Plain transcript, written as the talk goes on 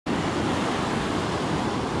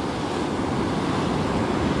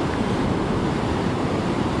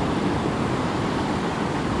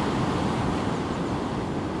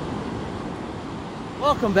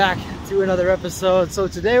Welcome back to another episode. So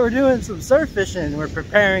today we're doing some surf fishing. We're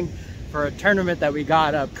preparing for a tournament that we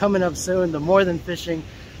got coming up soon, the More Than Fishing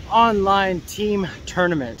online team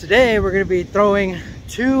tournament. Today we're going to be throwing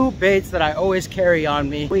two baits that I always carry on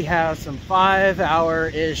me. We have some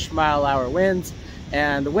 5-hour-ish mile-hour winds,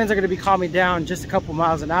 and the winds are going to be calming down just a couple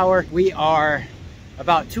miles an hour. We are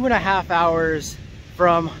about 2.5 hours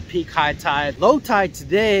from peak high tide. Low tide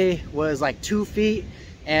today was like 2 feet,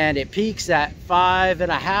 and it peaks at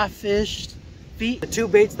 5.5-ish feet. The two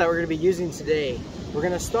baits that we're going to be using today, we're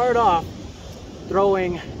going to start off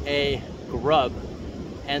throwing a grub,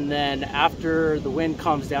 and then after the wind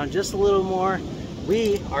calms down just a little more,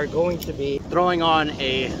 we are going to be throwing on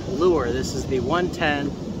a lure. This is the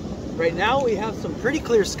 110. Right now we have some pretty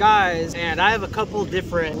clear skies, and I have a couple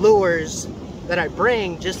different lures that I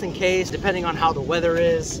bring just in case, depending on how the weather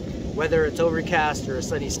is, whether it's overcast or a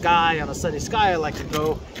sunny sky. On a sunny sky, I like to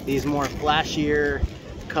go these more flashier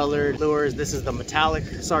colored lures. This is the metallic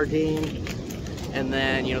sardine. And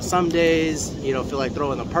then, you know, some days, you know, feel like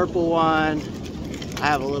throwing the purple one. I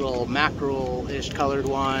have a little mackerel-ish colored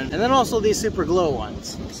one. And then also these super glow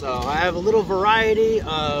ones. So I have a little variety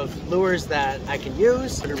of lures that I can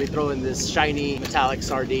use. I'm gonna be throwing this shiny metallic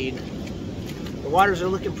sardine. The waters are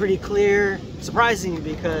looking pretty clear. Surprising,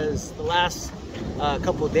 because the last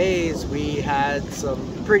couple of days we had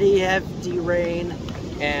some pretty heavy rain,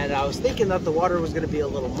 and I was thinking that the water was going to be a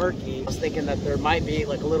little murky. I was thinking that there might be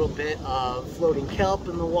like a little bit of floating kelp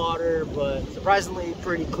in the water, but surprisingly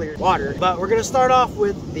pretty clear water. But we're going to start off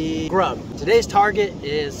with the grub. Today's target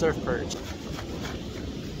is surf perch.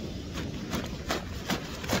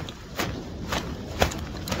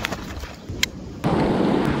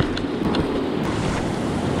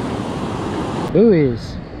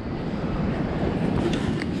 Buoys.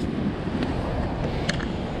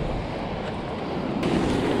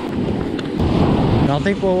 I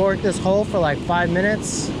think we'll work this hole for like 5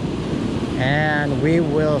 minutes, and we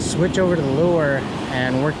will switch over to the lure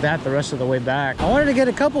and work that the rest of the way back. I wanted to get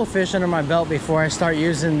a couple fish under my belt before I start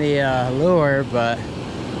using the lure, but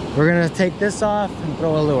we're gonna take this off and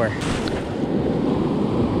throw a lure.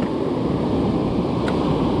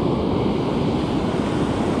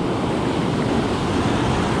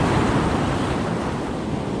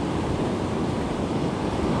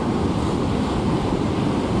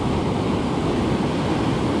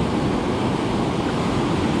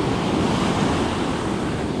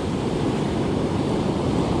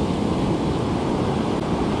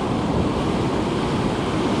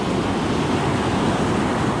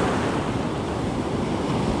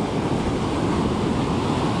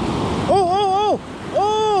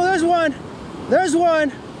 There's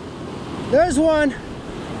one. There's one.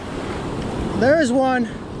 There's one.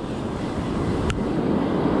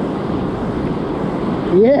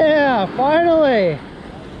 Yeah, finally.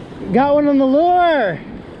 Got one on the lure.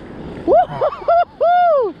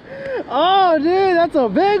 Woo-hoo-hoo-hoo! Oh, dude, that's a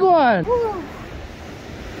big one. Woo.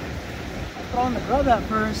 I throw on the grub at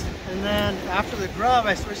first, and then after the grub,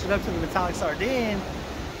 I switched it up to the metallic sardine.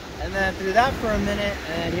 And then threw that for a minute,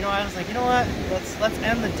 and you know, I was like, you know what? Let's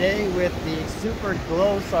end the day with the super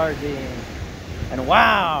glow sardine. And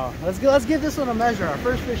wow, let's give this one a measure. Our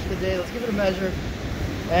first fish of the day. Let's give it a measure.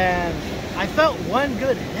 And I felt one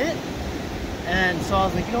good hit, and so I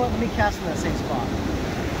was like, you know what? Let me cast in that same spot.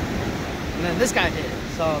 And then this guy hit.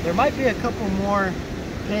 So there might be a couple more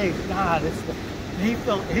pigs. God, he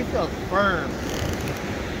felt firm.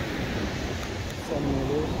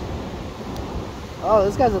 Oh,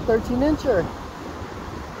 this guy's a 13-incher.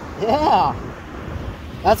 Yeah.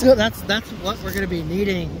 That's good. That's what we're going to be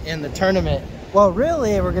needing in the tournament. Well,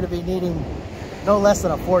 really, we're going to be needing no less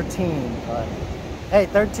than a 14. But hey,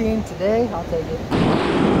 13 today, I'll take it.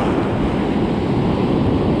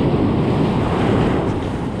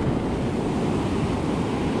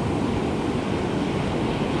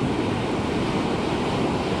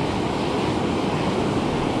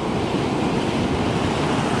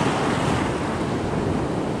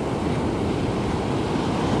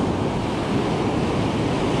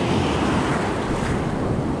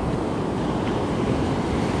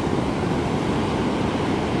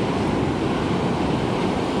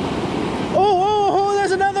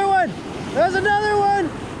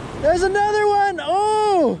 There's another one.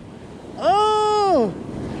 Oh, oh,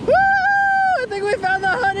 woo! I think we found the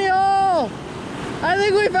honey hole. I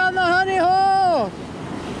think we found the honey hole.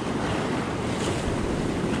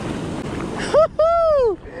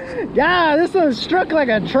 Yeah, this one struck like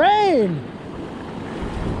a train.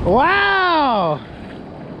 Wow.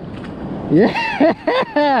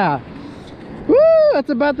 Yeah. Woo, that's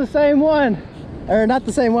about the same one. Or not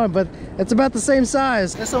the same one, but it's about the same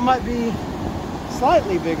size. This one might be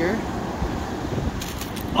slightly bigger.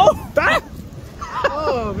 Oh! Ah!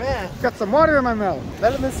 Oh man. Got some water in my mouth.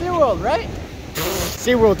 Better than SeaWorld, right?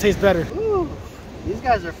 SeaWorld tastes better. Ooh, these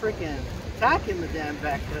guys are freaking attacking the damn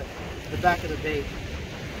back of the bait.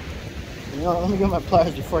 You know, let me get my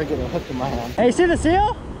pliers before I get a hook in my hand. Hey, you see the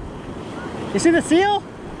seal? You see the seal?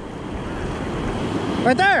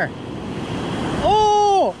 Right there.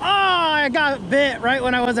 Oh, I got bit right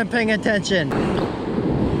when I wasn't paying attention.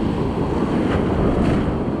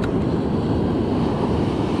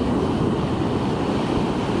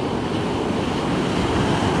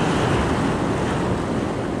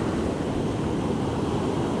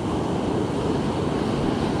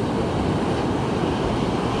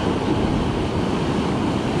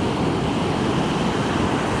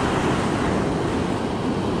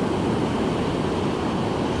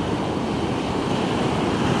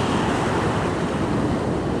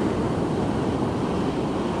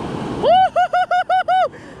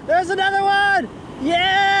 There's another one!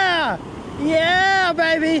 Yeah! Yeah,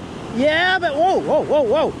 baby! Yeah, but whoa, whoa, whoa,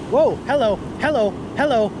 whoa, whoa! Hello, hello,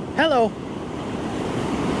 hello, hello!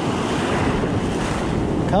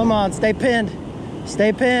 Come on, stay pinned.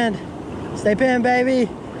 Stay pinned. Stay pinned, baby.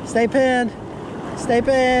 Stay pinned. Stay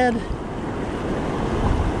pinned.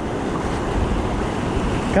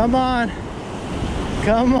 Come on.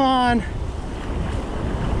 Come on.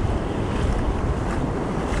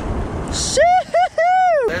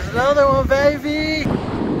 There's another one, baby!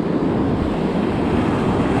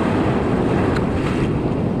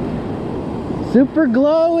 Super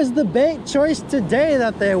Glow is the bait choice today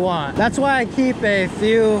that they want. That's why I keep a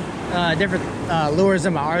few different lures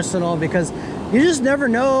in my arsenal, because you just never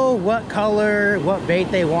know what color, what bait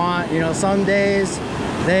they want. You know, some days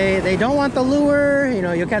they don't want the lure. You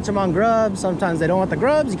know, you'll catch them on grubs. Sometimes they don't want the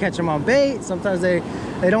grubs. You catch them on bait. Sometimes they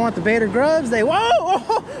don't want the bait or grubs. They, whoa,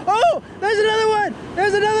 oh, oh, there's another one.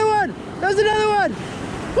 There's another one. There's another one.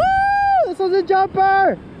 Woo! This one's a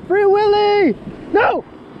jumper. Free Willy. No.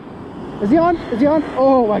 Is he on? Is he on?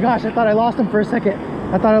 Oh my gosh, I thought I lost him for a second.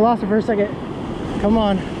 I thought I lost him for a second. Come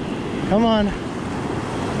on. Come on.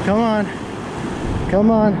 Come on.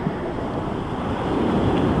 Come on.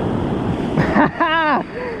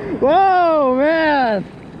 Whoa, man.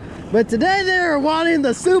 But today they were wanting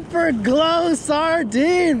the Super Glow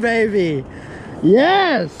sardine, baby.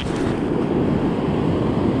 Yes.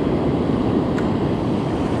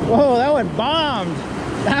 Whoa, that one bombed.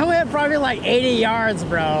 That went probably like 80 yards,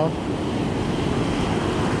 bro.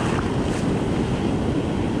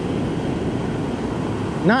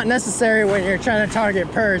 Not necessary when you're trying to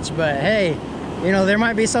target perch, but hey, you know, there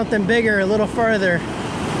might be something bigger a little further.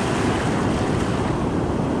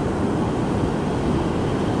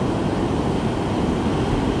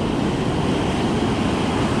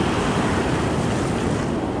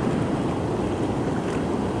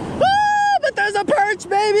 But there's a perch,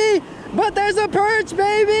 baby! But there's a perch,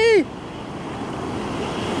 baby!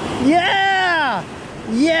 Yeah!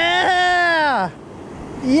 Yeah!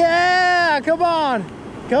 Yeah! Come on!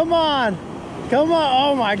 Come on! Come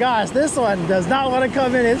on! Oh my gosh, this one does not want to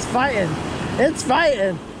come in. It's fighting. It's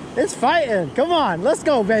fighting. It's fighting. Come on, let's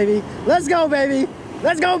go, baby. Let's go, baby.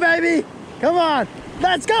 Let's go, baby. Come on.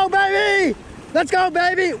 Let's go, baby. Let's go,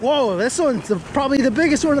 baby. Whoa, this one's probably the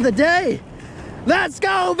biggest one of the day. Let's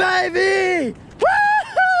go, baby.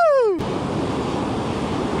 Woo! Woo!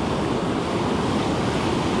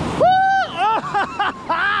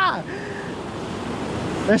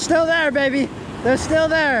 They're still there, baby. They're still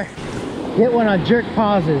there. Get one on jerk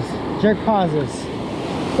pauses. Jerk pauses.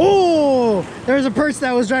 Oh, there's a perch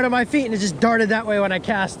that was right on my feet and it just darted that way when I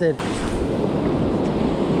casted.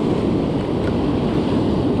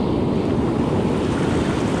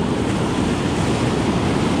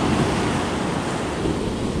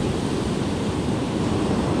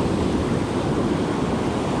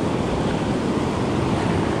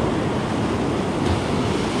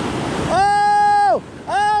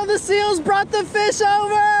 The seals brought the fish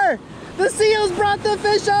over! The seals brought the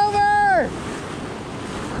fish over!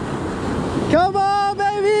 Come on,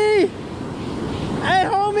 baby! Hey,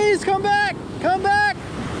 homies, come back! Come back!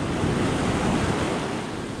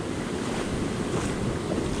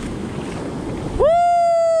 Woo!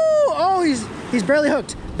 Oh, he's barely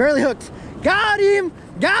hooked. Barely hooked. Got him!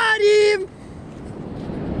 Got him!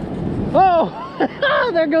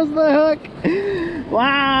 Oh, there goes the hook.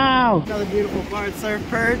 Wow. Another beautiful barred surf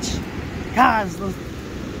perch. Guys,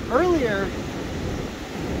 earlier,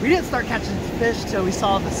 we didn't start catching fish till we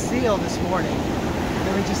saw the seal this morning. And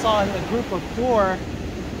then we just saw a group of 4,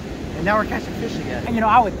 and now we're catching fish again. And you know,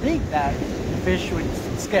 I would think that the fish would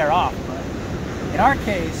scare off, but in our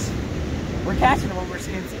case, we're catching them when we're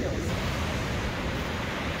seeing seals.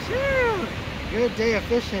 Good day of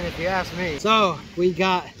fishing if you ask me. So we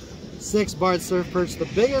got 6 barred surf perch. The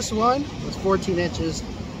biggest one was 14 inches.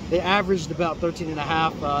 They averaged about 13 and a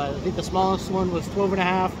half. I think the smallest one was 12 and a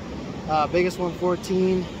half. Biggest one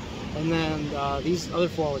 14. And then these other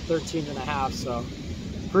 4 were 13 and a half. So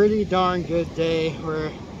pretty darn good day.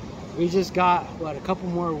 We just got, what, a couple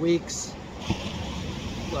more weeks.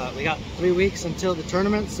 We got 3 weeks until the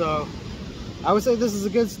tournament. So I would say this is a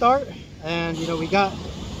good start. And you know, we got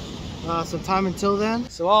some time until then.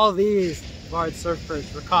 So all these barred surf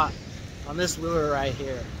perch were caught on this lure right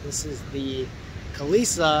here. This is the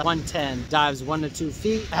Calicovers 110, dives 1 to 2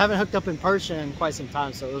 feet. I haven't hooked up in perch in quite some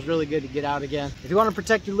time, so it was really good to get out again. If you want to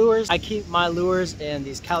protect your lures, I keep my lures in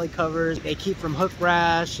these Calicovers. They keep from hook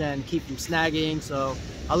rash and keep from snagging, so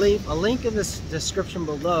I'll leave a link in the description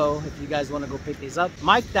below if you guys want to go pick these up.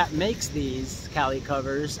 Mike that makes these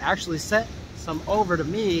Calicovers actually sent some over to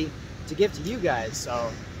me to give to you guys,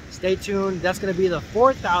 so stay tuned. That's going to be the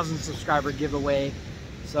 4,000 subscriber giveaway.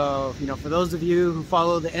 So, you know, for those of you who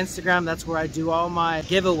follow the Instagram, that's where I do all my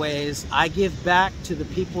giveaways. I give back to the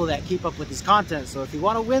people that keep up with this content. So if you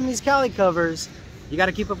want to win these Calicovers, you got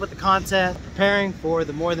to keep up with the content. Preparing for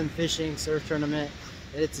the More Than Fishing surf tournament.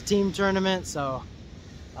 It's a team tournament, so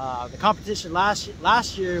the competition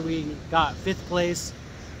last year we got 5th place,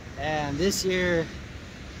 and this year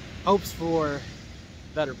hopes for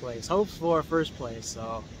better place, hopes for 1st place.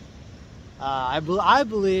 So I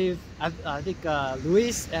think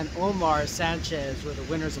Luis and Omar Sanchez were the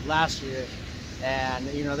winners of last year, and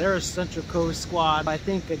you know, they're a Central Coast squad. I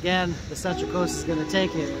think again the Central Coast is going to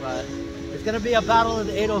take it, but it's going to be a battle of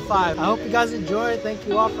the 805. I hope you guys enjoyed. Thank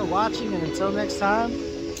you all for watching, and until next time,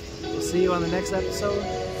 we'll see you on the next episode.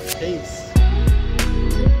 Peace.